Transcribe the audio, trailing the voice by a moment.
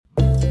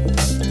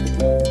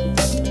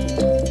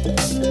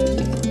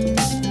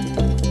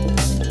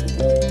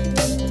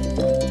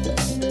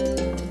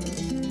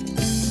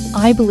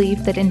I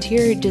believe that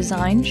interior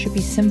design should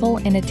be simple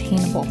and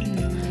attainable.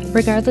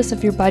 Regardless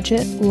of your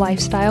budget,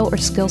 lifestyle, or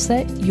skill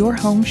set, your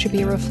home should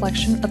be a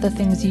reflection of the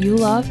things you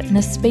love and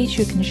a space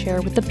you can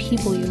share with the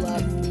people you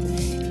love.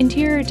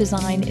 Interior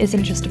design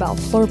isn't just about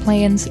floor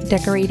plans,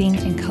 decorating,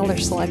 and color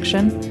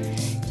selection.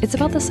 It's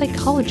about the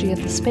psychology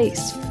of the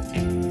space.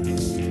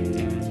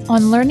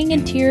 On Learning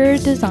Interior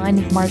Design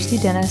with Marcy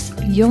Dennis,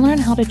 you'll learn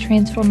how to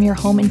transform your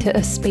home into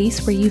a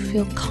space where you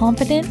feel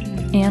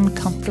confident and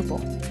comfortable.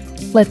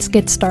 Let's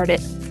get started.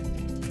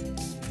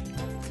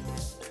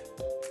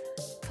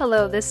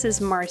 Hello, this is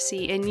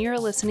Marcy, and you're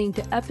listening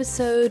to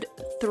episode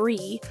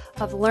 3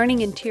 of Learning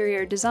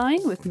Interior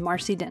Design with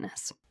Marcy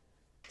Dennis.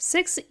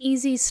 6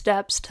 easy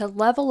steps to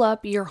level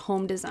up your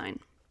home design.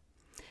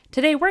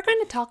 Today, we're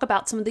going to talk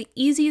about some of the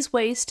easiest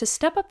ways to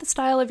step up the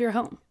style of your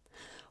home.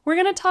 We're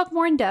going to talk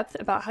more in depth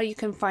about how you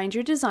can find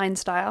your design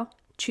style,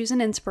 choose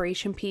an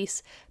inspiration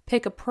piece,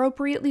 pick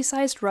appropriately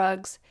sized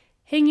rugs,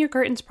 hang your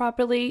curtains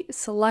properly,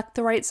 select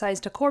the right size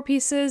decor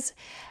pieces,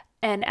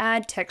 and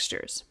add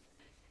textures.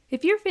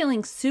 If you're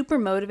feeling super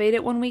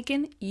motivated one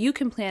weekend, you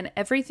can plan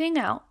everything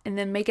out and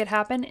then make it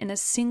happen in a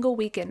single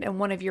weekend in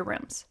one of your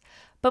rooms.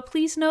 But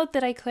please note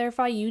that I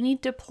clarify you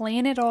need to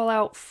plan it all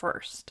out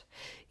first.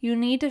 You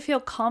need to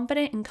feel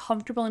confident and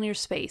comfortable in your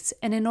space,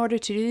 and in order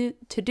to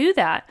do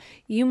that,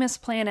 you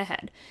must plan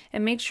ahead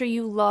and make sure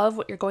you love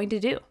what you're going to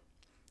do.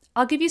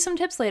 I'll give you some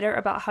tips later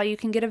about how you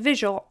can get a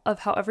visual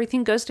of how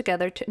everything goes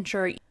together to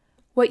ensure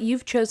what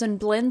you've chosen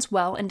blends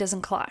well and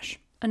doesn't clash.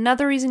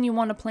 Another reason you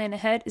want to plan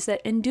ahead is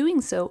that in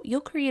doing so, you'll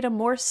create a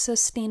more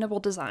sustainable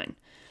design.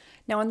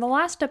 Now, in the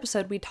last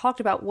episode, we talked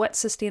about what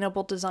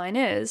sustainable design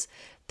is.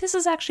 This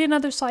is actually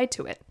another side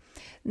to it.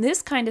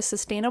 This kind of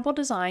sustainable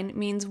design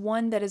means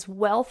one that is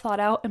well thought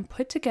out and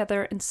put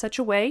together in such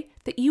a way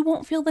that you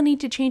won't feel the need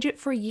to change it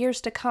for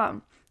years to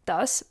come,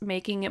 thus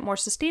making it more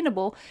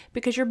sustainable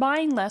because you're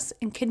buying less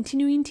and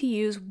continuing to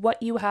use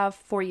what you have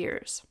for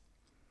years.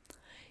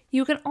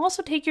 You can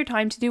also take your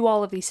time to do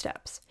all of these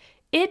steps.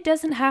 It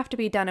doesn't have to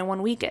be done in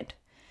one weekend.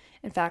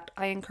 In fact,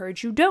 I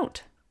encourage you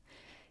don't.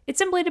 It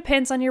simply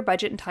depends on your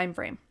budget and time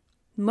frame.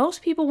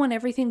 Most people want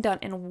everything done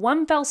in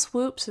one fell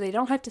swoop so they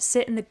don't have to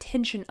sit in the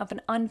tension of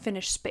an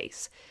unfinished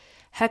space.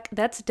 Heck,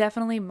 that's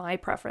definitely my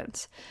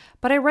preference.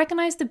 But I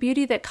recognize the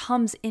beauty that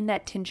comes in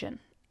that tension.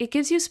 It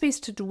gives you space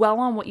to dwell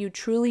on what you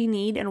truly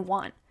need and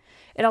want.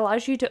 It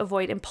allows you to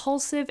avoid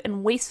impulsive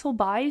and wasteful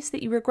buys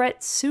that you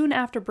regret soon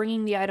after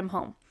bringing the item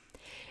home.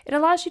 It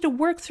allows you to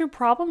work through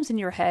problems in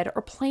your head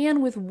or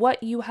plan with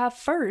what you have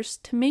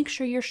first to make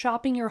sure you're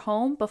shopping your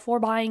home before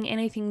buying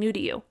anything new to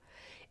you.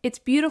 It's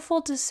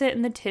beautiful to sit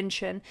in the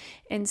tension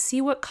and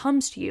see what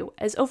comes to you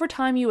as over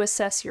time you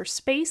assess your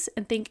space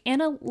and think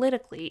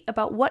analytically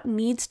about what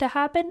needs to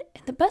happen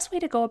and the best way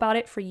to go about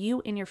it for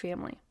you and your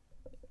family.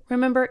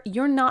 Remember,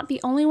 you're not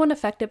the only one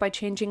affected by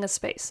changing a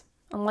space,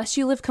 unless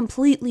you live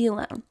completely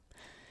alone.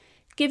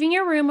 Giving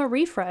your room a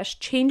refresh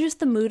changes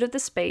the mood of the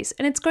space,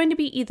 and it's going to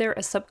be either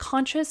a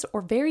subconscious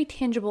or very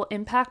tangible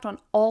impact on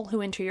all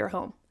who enter your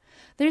home.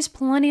 There's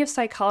plenty of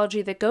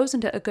psychology that goes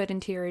into a good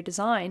interior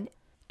design,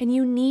 and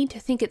you need to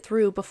think it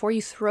through before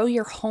you throw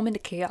your home into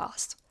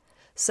chaos.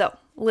 So,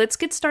 let's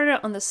get started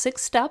on the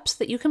 6 steps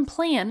that you can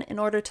plan in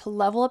order to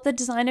level up the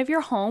design of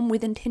your home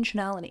with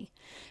intentionality.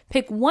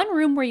 Pick one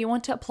room where you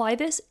want to apply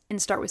this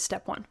and start with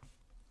step 1.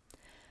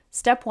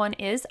 Step 1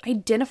 is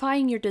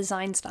identifying your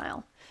design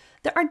style.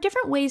 There are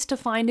different ways to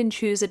find and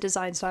choose a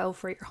design style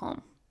for your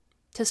home.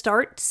 To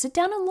start, sit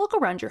down and look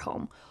around your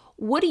home.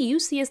 What do you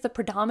see as the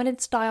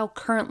predominant style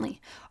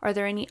currently? Are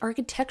there any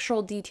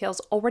architectural details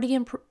already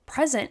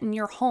present in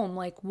your home,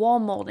 like wall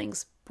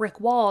moldings, brick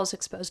walls,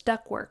 exposed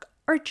ductwork,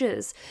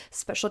 arches,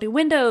 specialty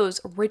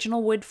windows,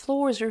 original wood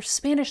floors, or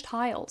Spanish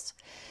tiles?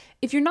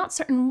 If you're not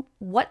certain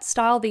what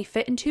style they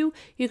fit into,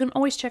 you can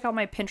always check out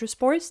my Pinterest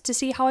boards to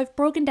see how I've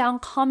broken down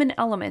common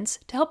elements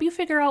to help you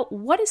figure out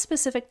what is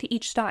specific to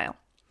each style.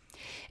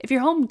 If your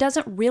home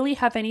doesn't really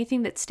have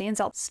anything that stands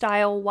out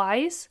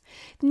style-wise,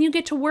 then you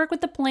get to work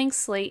with a blank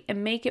slate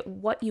and make it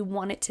what you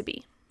want it to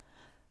be.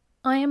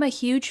 I am a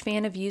huge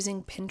fan of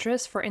using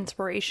Pinterest for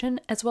inspiration,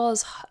 as well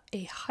as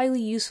a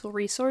highly useful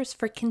resource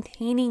for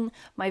containing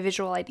my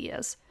visual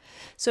ideas.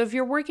 So if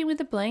you're working with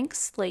a blank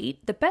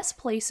slate, the best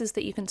places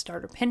that you can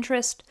start are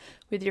Pinterest,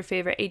 with your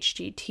favorite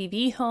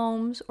HGTV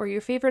homes, or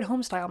your favorite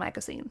home style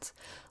magazines.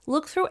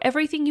 Look through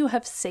everything you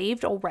have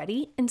saved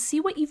already and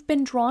see what you've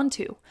been drawn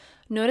to.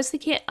 Notice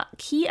the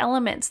key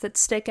elements that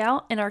stick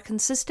out and are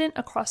consistent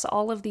across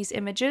all of these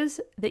images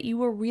that you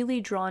were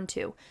really drawn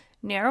to.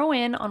 Narrow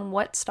in on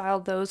what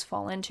style those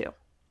fall into.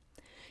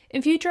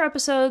 In future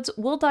episodes,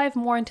 we'll dive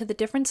more into the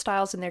different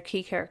styles and their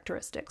key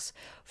characteristics.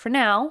 For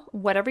now,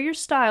 whatever your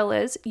style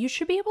is, you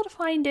should be able to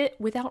find it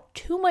without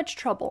too much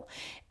trouble.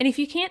 And if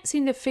you can't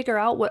seem to figure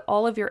out what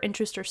all of your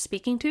interests are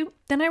speaking to,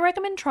 then I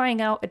recommend trying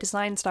out a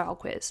design style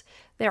quiz.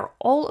 They're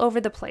all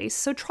over the place,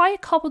 so try a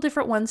couple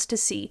different ones to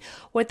see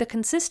what the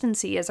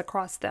consistency is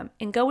across them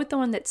and go with the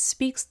one that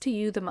speaks to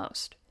you the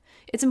most.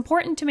 It's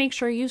important to make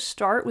sure you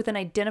start with an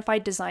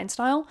identified design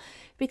style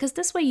because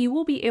this way you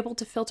will be able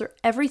to filter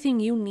everything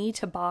you need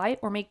to buy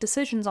or make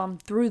decisions on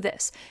through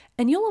this,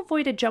 and you'll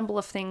avoid a jumble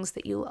of things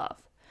that you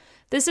love.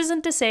 This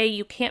isn't to say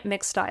you can't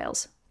mix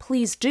styles.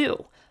 Please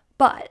do.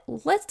 But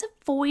let's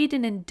avoid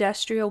an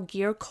industrial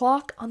gear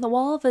clock on the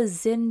wall of a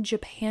Zen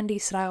Japandi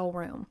style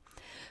room.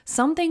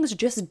 Some things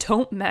just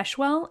don't mesh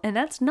well, and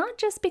that's not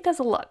just because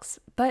of looks,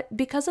 but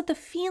because of the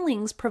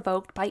feelings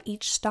provoked by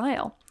each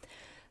style.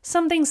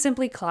 Some things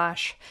simply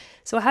clash,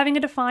 so having a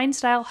defined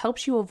style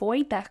helps you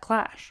avoid that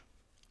clash.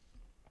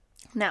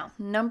 Now,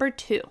 number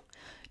 2,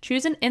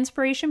 choose an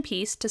inspiration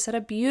piece to set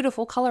a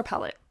beautiful color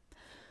palette.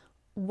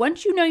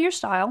 Once you know your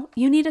style,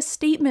 you need a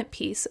statement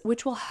piece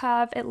which will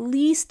have at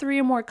least 3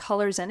 or more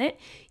colors in it,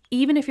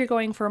 even if you're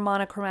going for a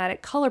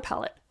monochromatic color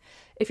palette.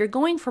 If you're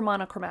going for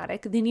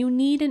monochromatic, then you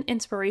need an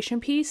inspiration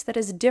piece that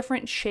has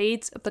different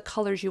shades of the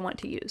colors you want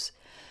to use.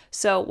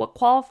 So what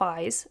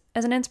qualifies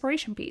as an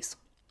inspiration piece?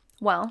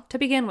 Well, to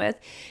begin with,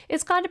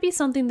 it's got to be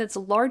something that's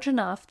large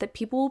enough that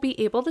people will be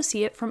able to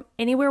see it from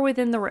anywhere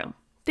within the room.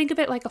 Think of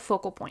it like a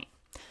focal point.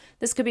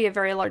 This could be a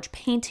very large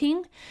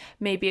painting,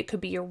 maybe it could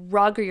be your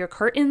rug or your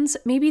curtains,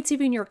 maybe it's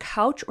even your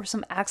couch or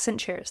some accent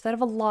chairs that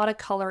have a lot of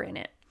color in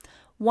it.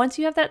 Once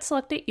you have that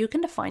selected, you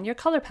can define your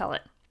color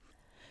palette.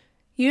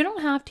 You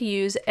don't have to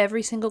use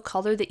every single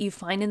color that you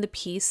find in the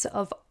piece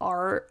of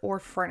art or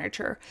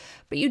furniture,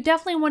 but you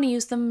definitely want to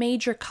use the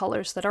major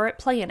colors that are at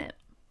play in it.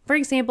 For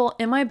example,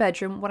 in my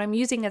bedroom, what I'm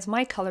using as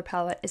my color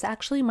palette is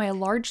actually my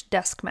large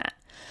desk mat.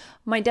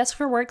 My desk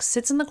for work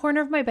sits in the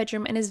corner of my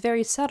bedroom and is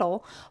very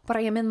subtle, but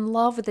I am in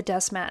love with the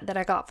desk mat that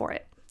I got for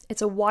it.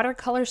 It's a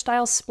watercolor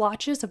style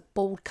splotches of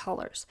bold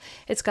colors.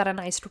 It's got a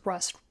nice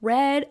rust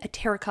red, a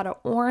terracotta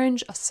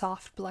orange, a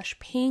soft blush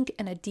pink,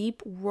 and a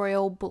deep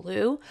royal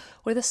blue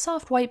with a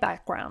soft white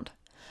background.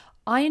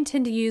 I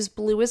intend to use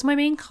blue as my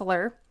main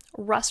color,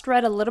 rust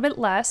red a little bit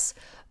less,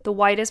 the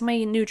white as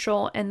my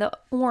neutral, and the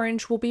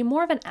orange will be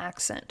more of an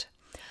accent.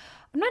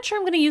 I'm not sure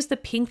I'm going to use the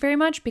pink very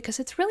much because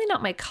it's really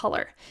not my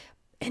color.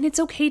 And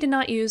it's okay to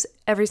not use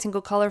every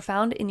single color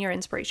found in your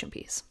inspiration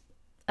piece,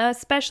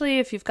 especially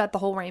if you've got the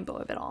whole rainbow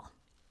of it all.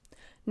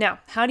 Now,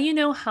 how do you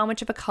know how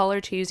much of a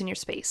color to use in your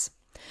space?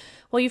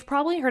 Well, you've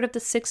probably heard of the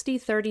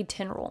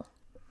 60-30-10 rule.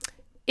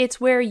 It's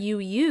where you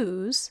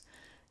use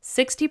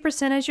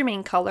 60% as your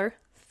main color,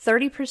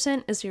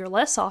 30% is your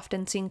less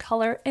often seen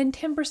color, and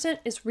 10%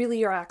 is really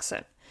your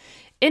accent.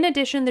 In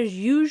addition, there's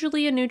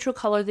usually a neutral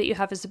color that you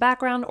have as a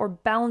background or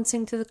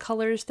balancing to the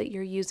colors that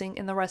you're using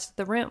in the rest of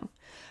the room.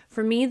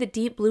 For me, the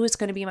deep blue is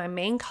going to be my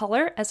main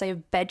color as I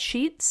have bed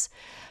sheets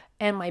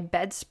and my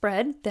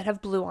bedspread that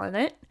have blue on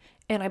it,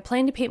 and I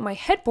plan to paint my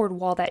headboard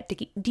wall that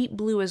deep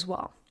blue as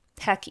well.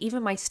 Heck,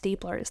 even my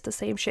stapler is the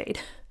same shade.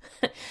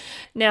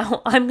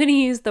 Now, I'm going to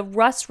use the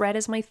rust red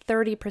as my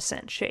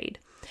 30% shade.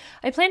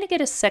 I plan to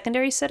get a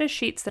secondary set of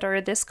sheets that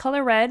are this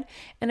color red,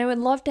 and I would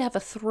love to have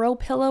a throw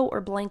pillow or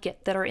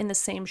blanket that are in the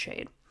same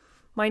shade.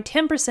 My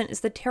 10%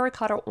 is the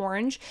terracotta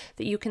orange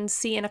that you can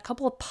see in a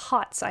couple of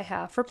pots I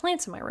have for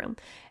plants in my room,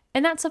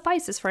 and that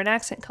suffices for an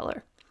accent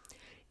color.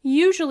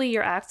 Usually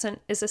your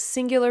accent is a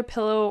singular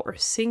pillow or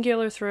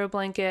singular throw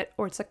blanket,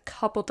 or it's a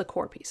couple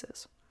decor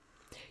pieces.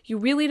 You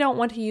really don't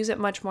want to use it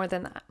much more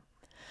than that.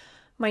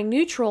 My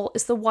neutral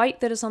is the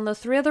white that is on the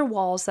 3 other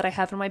walls that I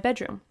have in my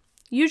bedroom.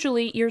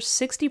 Usually, your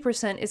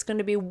 60% is going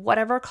to be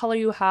whatever color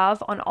you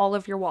have on all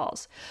of your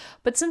walls.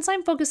 But since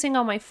I'm focusing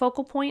on my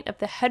focal point of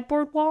the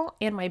headboard wall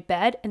and my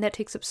bed, and that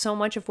takes up so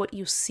much of what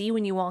you see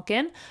when you walk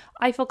in,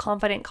 I feel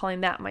confident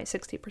calling that my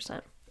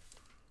 60%.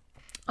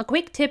 A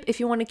quick tip if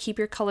you want to keep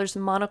your colors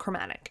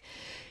monochromatic.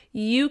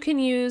 You can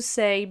use,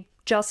 say,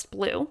 just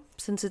blue,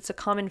 since it's a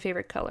common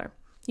favorite color.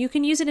 You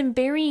can use it in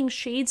varying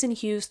shades and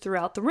hues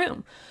throughout the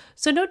room.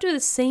 So don't do the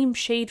same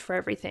shade for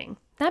everything.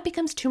 That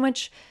becomes too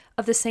much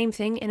of the same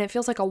thing and it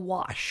feels like a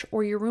wash,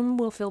 or your room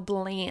will feel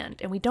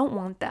bland, and we don't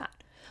want that.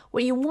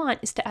 What you want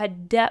is to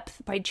add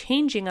depth by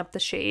changing up the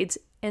shades,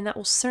 and that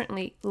will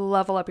certainly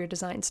level up your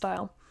design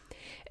style.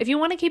 If you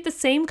want to keep the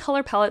same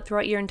color palette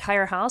throughout your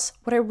entire house,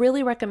 what I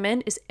really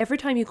recommend is every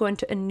time you go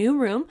into a new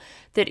room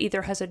that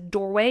either has a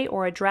doorway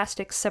or a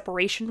drastic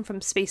separation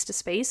from space to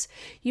space,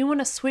 you want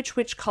to switch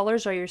which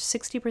colors are your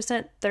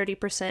 60%,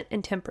 30%,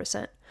 and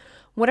 10%.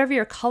 Whatever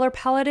your color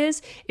palette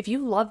is, if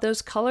you love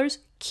those colors,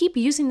 keep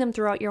using them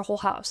throughout your whole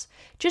house.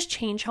 Just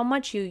change how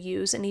much you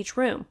use in each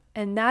room,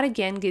 and that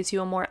again gives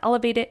you a more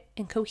elevated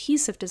and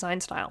cohesive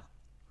design style.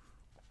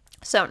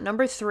 So,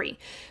 number 3,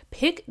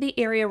 pick the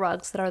area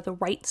rugs that are the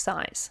right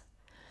size.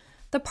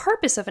 The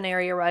purpose of an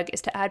area rug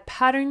is to add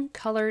pattern,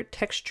 color,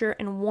 texture,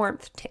 and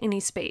warmth to any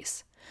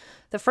space.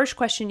 The first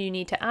question you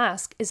need to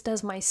ask is,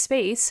 does my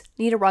space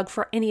need a rug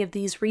for any of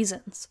these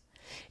reasons?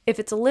 If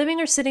it's a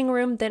living or sitting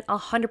room, then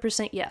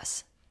 100%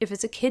 yes. If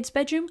it's a kid's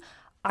bedroom,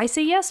 I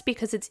say yes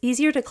because it's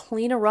easier to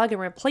clean a rug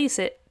and replace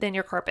it than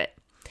your carpet.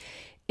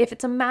 If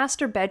it's a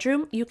master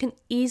bedroom, you can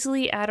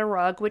easily add a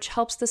rug, which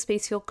helps the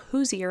space feel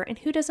cozier, and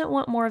who doesn't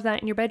want more of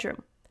that in your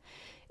bedroom?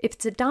 If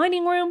it's a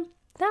dining room,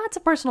 That's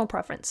a personal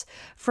preference.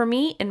 For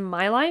me, in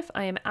my life,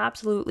 I am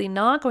absolutely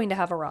not going to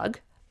have a rug.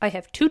 I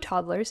have 2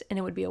 toddlers, and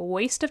it would be a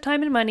waste of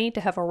time and money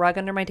to have a rug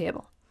under my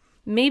table.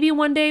 Maybe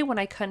one day when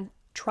I can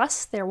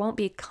trust there won't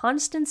be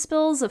constant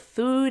spills of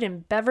food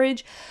and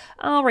beverage,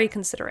 I'll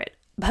reconsider it.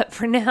 But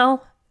for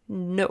now,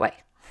 no way.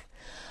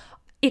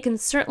 It can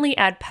certainly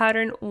add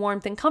pattern,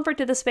 warmth, and comfort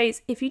to the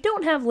space if you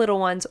don't have little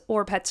ones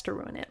or pets to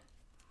ruin it.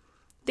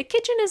 The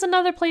kitchen is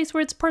another place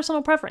where it's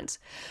personal preference.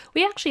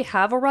 We actually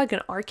have a rug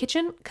in our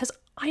kitchen because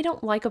I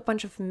don't like a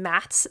bunch of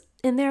mats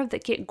in there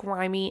that get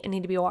grimy and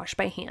need to be washed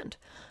by hand.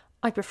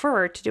 I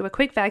prefer to do a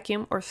quick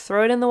vacuum or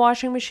throw it in the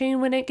washing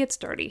machine when it gets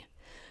dirty.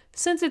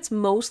 Since it's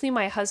mostly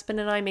my husband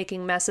and I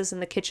making messes in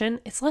the kitchen,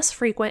 it's less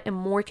frequent and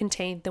more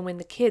contained than when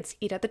the kids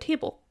eat at the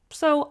table,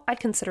 so I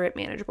consider it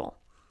manageable.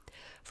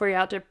 For your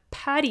outdoor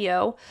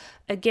patio,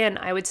 again,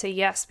 I would say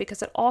yes,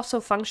 because it also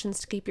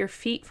functions to keep your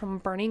feet from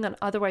burning on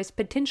otherwise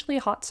potentially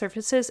hot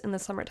surfaces in the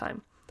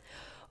summertime.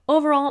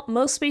 Overall,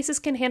 most spaces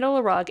can handle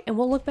a rug and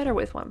will look better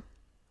with one.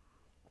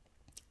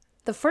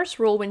 The first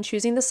rule when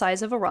choosing the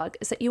size of a rug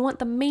is that you want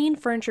the main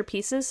furniture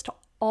pieces to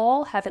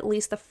all have at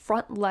least the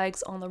front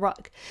legs on the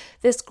rug.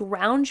 This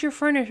grounds your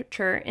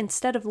furniture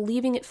instead of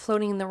leaving it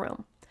floating in the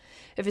room.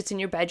 If it's in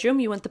your bedroom,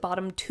 you want the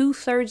bottom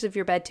 2/3 of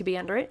your bed to be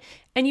under it,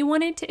 and you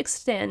want it to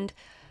extend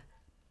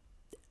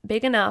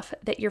big enough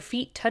that your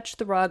feet touch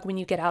the rug when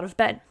you get out of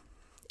bed.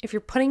 If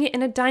you're putting it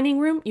in a dining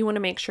room, you want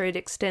to make sure it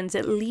extends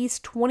at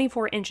least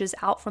 24 inches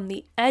out from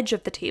the edge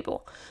of the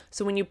table,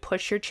 so when you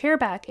push your chair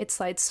back, it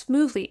slides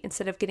smoothly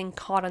instead of getting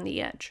caught on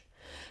the edge.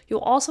 You'll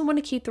also want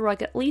to keep the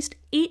rug at least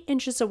 8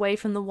 inches away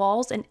from the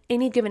walls in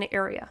any given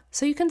area,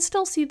 so you can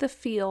still see the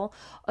feel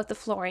of the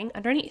flooring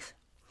underneath.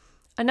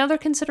 Another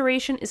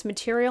consideration is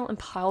material and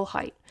pile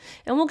height,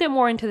 and we'll get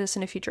more into this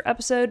in a future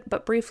episode,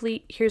 but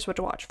briefly, here's what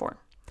to watch for.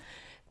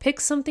 Pick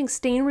something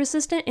stain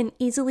resistant and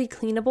easily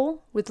cleanable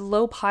with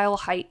low pile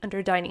height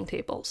under dining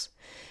tables.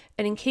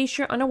 And in case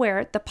you're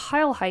unaware, the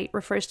pile height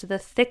refers to the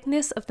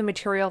thickness of the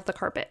material of the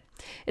carpet.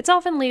 It's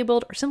often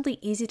labeled or simply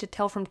easy to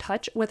tell from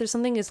touch whether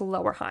something is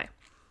low or high.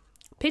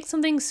 Pick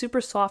something super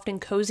soft and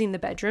cozy in the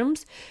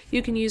bedrooms.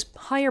 You can use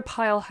higher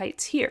pile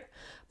heights here,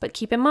 but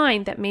keep in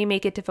mind that may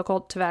make it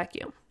difficult to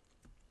vacuum.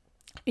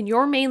 In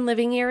your main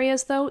living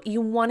areas, though,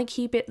 you want to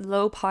keep it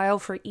low pile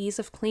for ease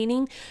of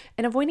cleaning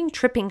and avoiding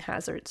tripping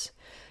hazards.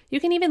 You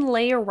can even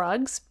layer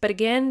rugs, but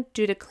again,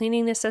 due to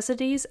cleaning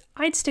necessities,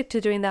 I'd stick to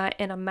doing that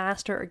in a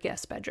master or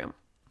guest bedroom.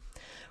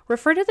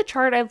 Refer to the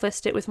chart I've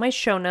listed with my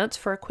show notes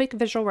for a quick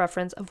visual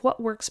reference of what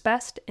works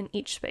best in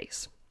each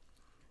space.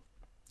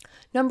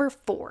 Number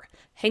 4,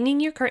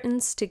 hanging your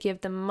curtains to give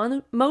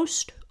the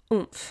most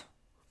oomph.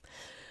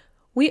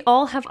 We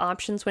all have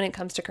options when it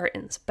comes to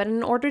curtains, but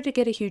in order to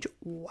get a huge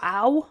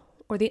wow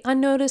or the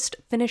unnoticed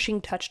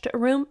finishing touch to a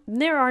room,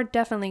 there are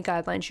definitely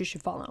guidelines you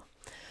should follow.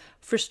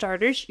 For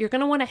starters, you're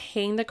going to want to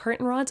hang the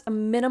curtain rods a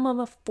minimum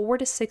of 4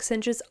 to 6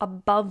 inches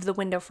above the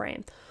window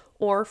frame,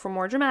 or for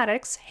more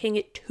dramatics, hang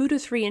it 2 to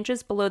 3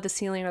 inches below the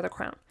ceiling or the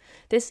crown.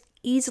 This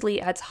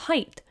easily adds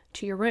height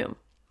to your room.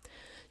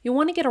 You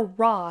want to get a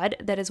rod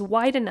that is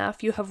wide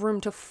enough you have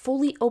room to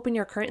fully open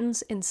your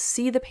curtains and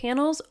see the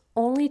panels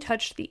only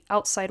touch the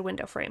outside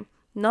window frame,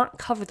 not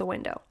cover the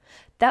window.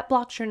 That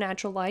blocks your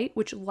natural light,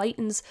 which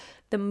lightens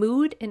the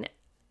mood and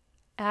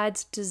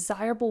adds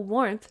desirable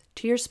warmth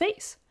to your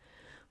space.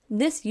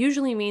 This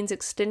usually means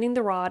extending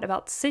the rod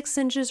about 6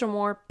 inches or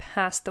more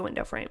past the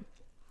window frame.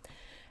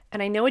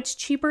 And I know it's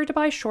cheaper to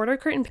buy shorter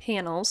curtain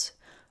panels,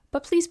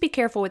 but please be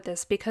careful with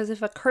this because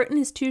if a curtain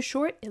is too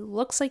short, it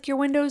looks like your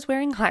window is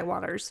wearing high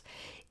waters.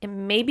 It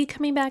may be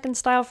coming back in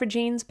style for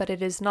jeans, but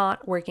it is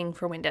not working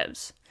for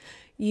windows.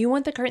 You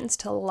want the curtains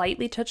to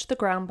lightly touch the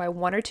ground by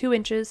 1 or 2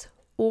 inches,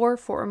 or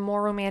for a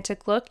more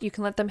romantic look, you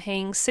can let them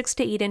hang 6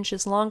 to 8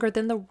 inches longer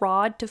than the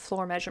rod to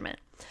floor measurement.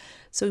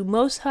 So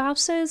most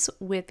houses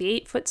with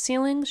the 8-foot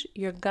ceilings,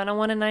 you're gonna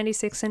want a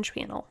 96-inch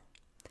panel.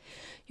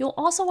 You'll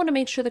also want to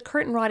make sure the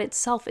curtain rod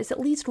itself is at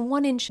least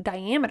 1 inch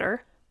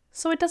diameter,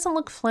 so it doesn't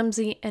look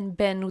flimsy and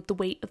bend with the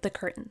weight of the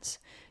curtains.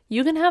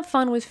 You can have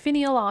fun with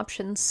finial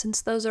options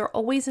since those are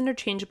always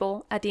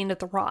interchangeable at the end of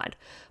the rod,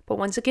 but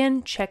once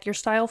again, check your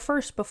style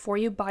first before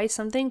you buy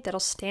something that'll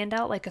stand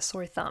out like a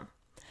sore thumb.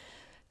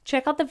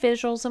 Check out the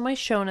visuals in my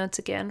show notes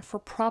again for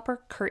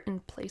proper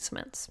curtain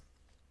placements.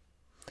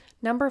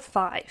 Number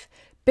 5,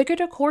 bigger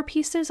decor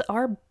pieces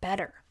are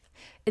better.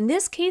 In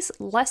this case,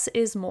 less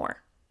is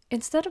more.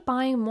 Instead of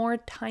buying more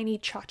tiny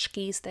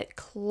tchotchkes that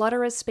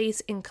clutter a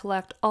space and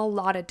collect a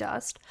lot of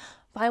dust,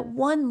 buy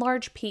one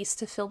large piece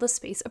to fill the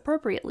space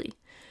appropriately.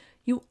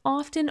 You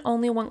often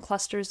only want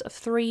clusters of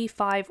 3,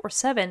 5, or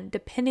 7,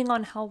 depending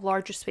on how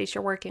large a space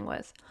you're working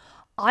with.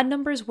 Odd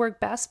numbers work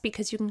best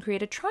because you can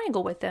create a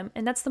triangle with them,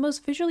 and that's the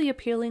most visually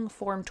appealing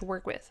form to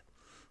work with.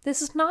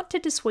 This is not to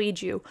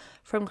dissuade you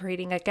from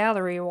creating a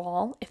gallery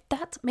wall if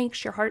that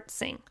makes your heart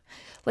sing.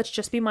 Let's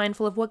just be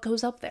mindful of what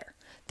goes up there.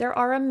 There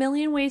are a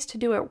million ways to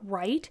do it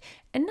right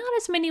and not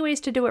as many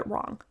ways to do it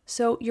wrong,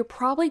 so you're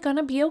probably going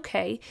to be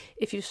okay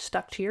if you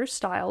stuck to your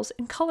styles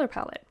and color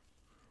palette.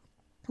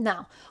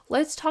 Now,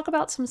 let's talk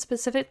about some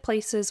specific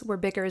places where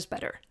bigger is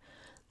better.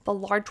 The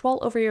large wall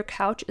over your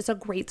couch is a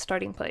great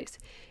starting place.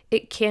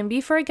 It can be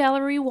for a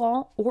gallery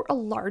wall or a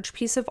large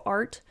piece of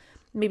art,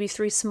 maybe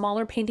 3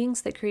 smaller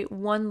paintings that create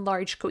one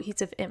large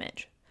cohesive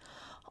image.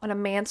 On a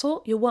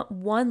mantle, you'll want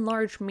one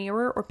large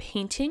mirror or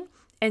painting,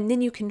 and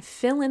then you can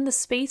fill in the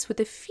space with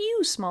a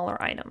few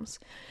smaller items.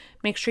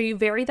 Make sure you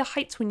vary the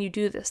heights when you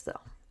do this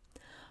though.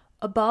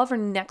 Above or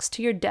next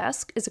to your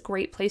desk is a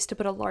great place to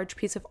put a large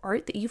piece of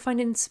art that you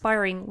find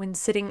inspiring when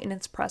sitting in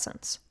its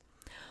presence.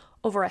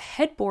 Over a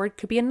headboard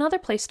could be another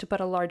place to put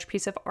a large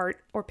piece of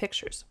art or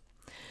pictures.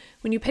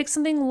 When you pick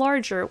something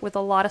larger with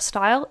a lot of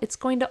style, it's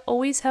going to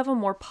always have a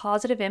more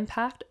positive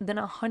impact than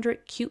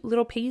 100 cute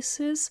little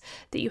pieces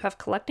that you have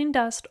collecting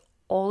dust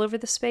all over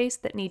the space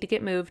that need to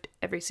get moved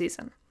every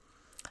season.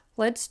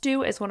 Let's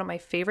do as one of my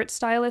favorite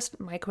stylists,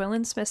 Mike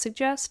Willen-Smith,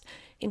 suggests,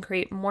 and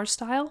create more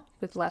style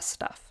with less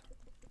stuff.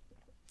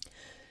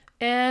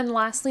 And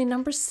lastly,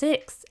 number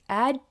 6,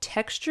 add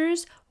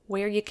textures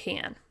where you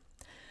can.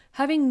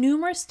 Having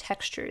numerous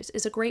textures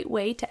is a great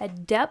way to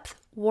add depth,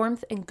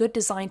 warmth, and good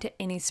design to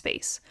any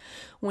space.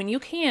 When you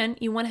can,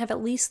 you want to have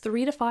at least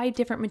 3 to 5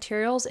 different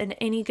materials in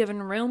any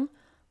given room,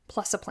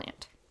 plus a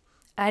plant.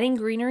 Adding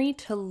greenery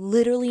to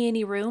literally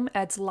any room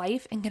adds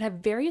life and can have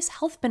various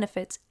health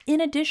benefits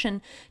in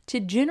addition to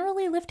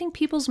generally lifting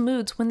people's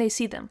moods when they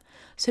see them,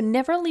 so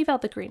never leave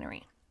out the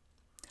greenery.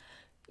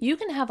 You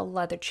can have a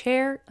leather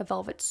chair, a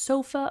velvet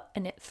sofa, a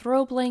knit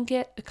throw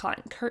blanket, a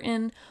cotton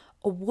curtain,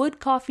 a wood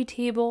coffee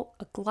table,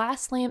 a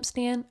glass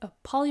lampstand, a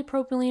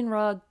polypropylene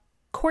rug,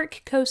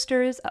 cork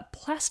coasters, a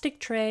plastic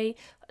tray,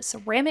 a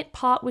ceramic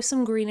pot with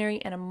some greenery,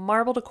 and a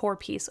marble decor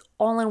piece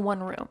all in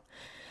one room.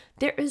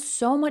 There is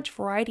so much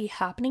variety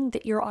happening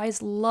that your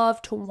eyes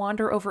love to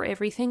wander over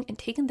everything and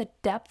take in the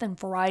depth and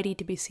variety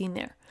to be seen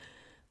there.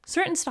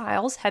 Certain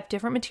styles have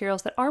different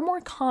materials that are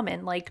more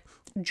common, like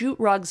jute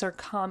rugs are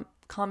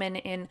common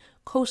in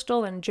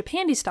coastal and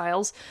Japandi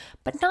styles,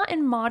 but not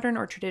in modern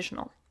or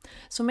traditional.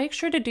 So make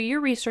sure to do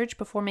your research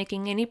before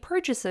making any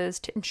purchases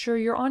to ensure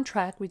you're on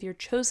track with your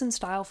chosen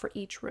style for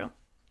each room.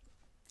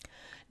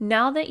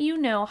 Now that you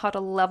know how to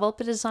level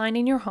up a design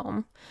in your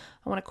home,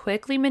 I want to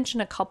quickly mention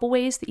a couple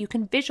ways that you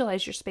can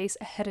visualize your space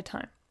ahead of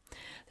time.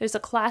 There's a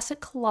classic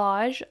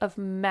collage of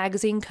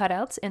magazine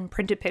cutouts and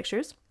printed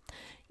pictures.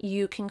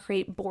 You can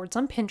create boards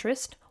on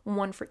Pinterest,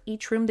 one for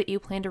each room that you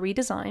plan to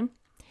redesign.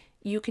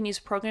 You can use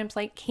programs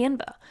like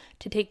Canva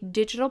to take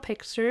digital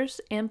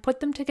pictures and put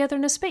them together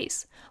in a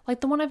space,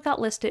 like the one I've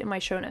got listed in my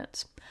show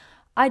notes.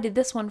 I did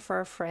this one for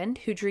a friend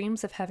who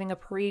dreams of having a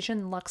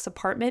Parisian luxe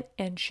apartment,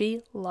 and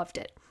she loved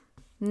it.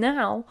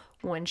 Now,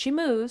 when she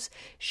moves,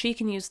 she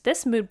can use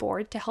this mood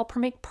board to help her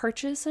make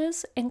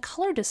purchases and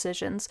color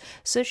decisions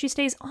so she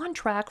stays on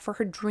track for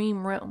her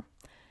dream room.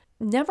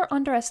 Never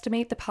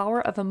underestimate the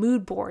power of a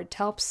mood board to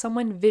help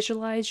someone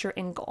visualize your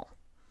end goal.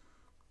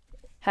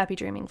 Happy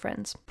dreaming,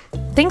 friends.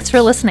 Thanks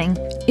for listening.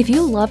 If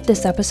you loved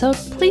this episode,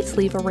 please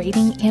leave a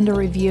rating and a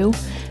review.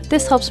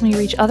 This helps me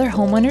reach other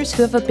homeowners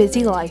who have a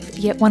busy life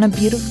yet want a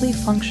beautifully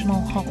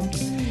functional home.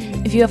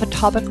 If you have a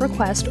topic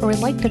request or would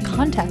like to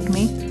contact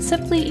me,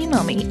 simply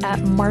email me at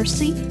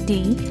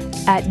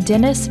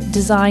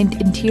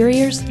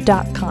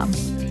marcyd@dennisdesignedinteriors.com.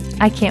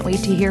 I can't wait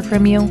to hear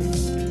from you.